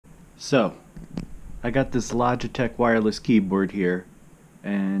So, I got this Logitech wireless keyboard here,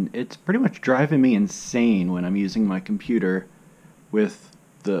 and it's pretty much driving me insane when I'm using my computer with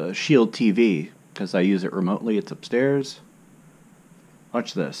the Shield TV, because I use it remotely. It's upstairs.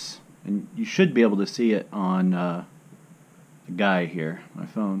 Watch this. And you should be able to see it on the guy here, my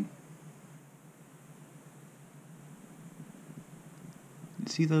phone. You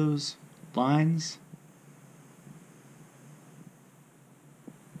see those lines?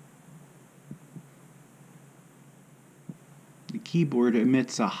 The keyboard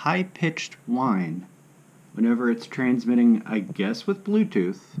emits a high-pitched whine whenever it's transmitting, I guess, with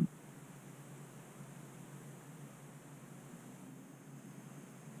Bluetooth.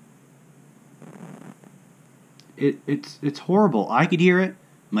 It's horrible. I could hear it.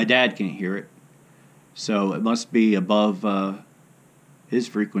 My dad can't hear it. So it must be above his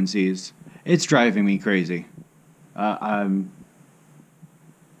frequencies. It's driving me crazy. I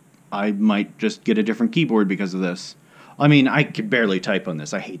might just get a different keyboard because of this. I mean, I could barely type on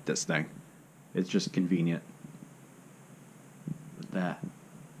this. I hate this thing. It's just convenient. But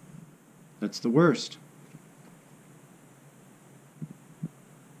that's the worst.